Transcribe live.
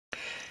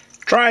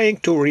trying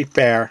to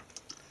repair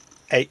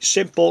a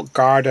simple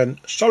garden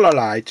solar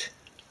light.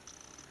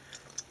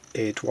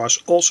 It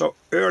was also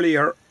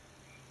earlier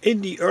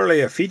in the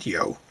earlier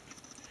video.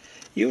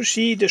 You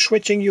see the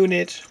switching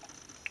unit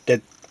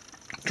that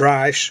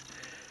drives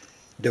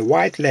the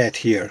white LED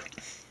here.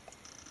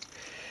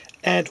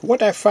 And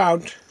what I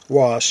found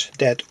was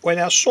that when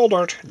I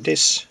soldered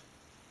this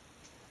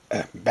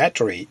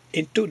battery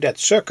into that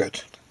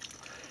circuit,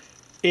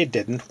 it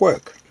didn't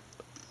work.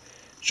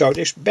 So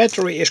this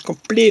battery is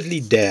completely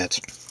dead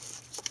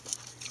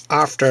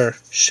after,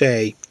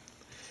 say,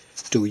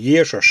 2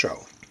 years or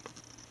so.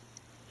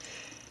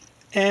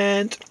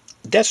 And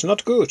that's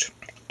not good.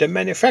 The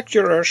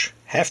manufacturers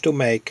have to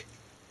make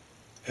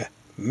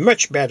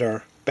much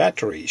better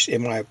batteries,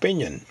 in my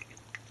opinion.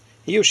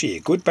 You see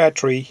a good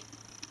battery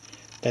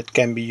that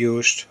can be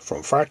used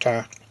from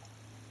Hertz.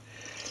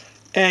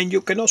 And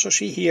you can also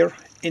see here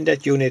in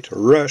that unit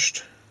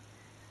rust.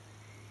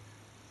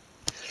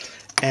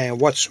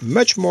 And what's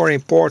much more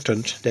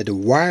important, that the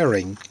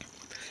wiring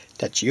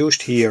that's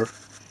used here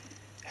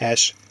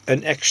has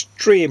an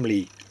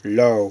extremely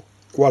low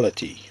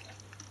quality.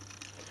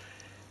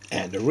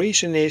 And the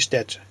reason is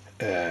that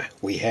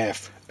we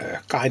have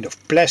kind of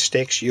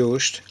plastics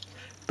used,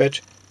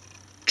 but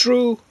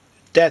through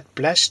that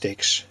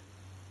plastics,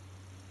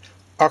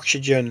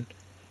 oxygen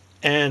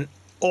and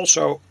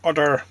also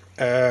other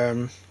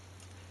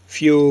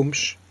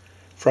fumes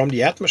from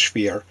the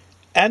atmosphere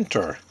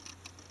enter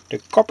the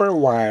copper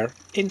wire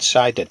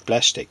inside that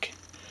plastic.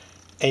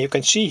 And you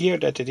can see here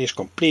that it is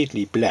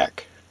completely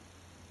black.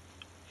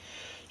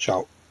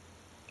 So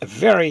a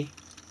very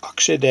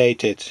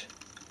oxidated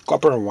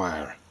copper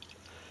wire.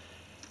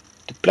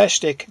 The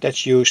plastic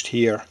that's used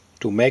here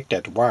to make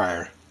that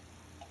wire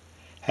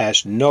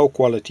has no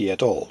quality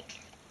at all.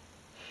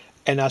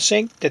 And I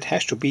think that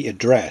has to be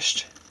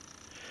addressed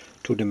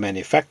to the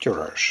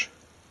manufacturers.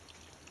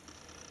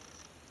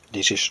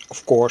 This is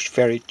of course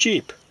very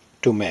cheap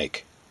to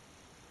make.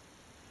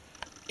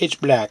 It's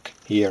black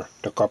here,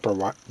 the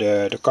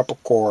copper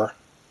core,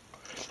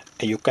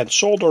 and you can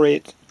solder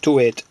it to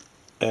it.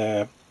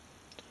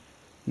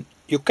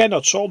 You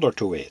cannot solder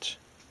to it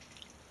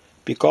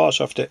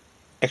because of the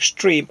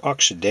extreme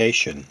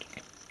oxidation.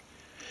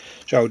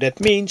 So that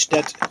means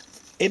that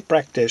in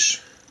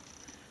practice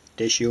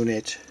this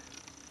unit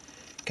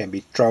can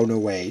be thrown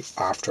away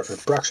after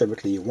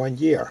approximately 1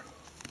 year.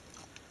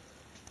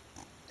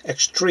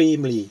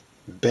 Extremely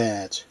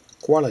bad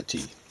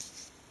quality.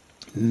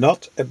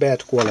 Not a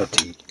bad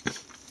quality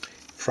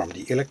from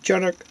the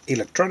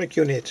electronic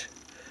unit,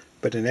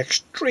 but an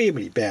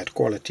extremely bad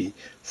quality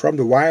from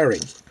the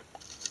wiring.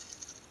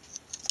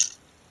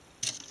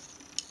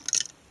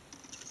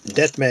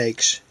 That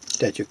makes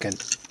that you can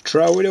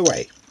throw it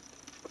away.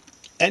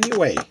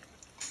 Anyway,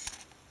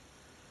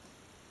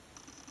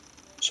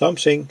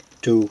 something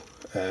to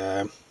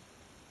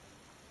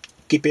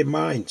keep in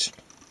mind.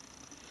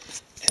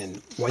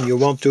 And when you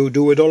want to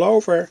do it all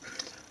over,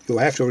 you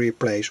have to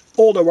replace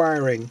all the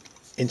wiring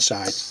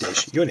inside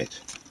this unit.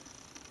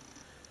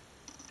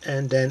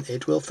 And then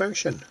it will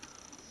function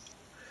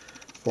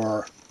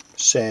for,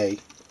 say,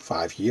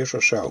 5 years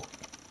or so.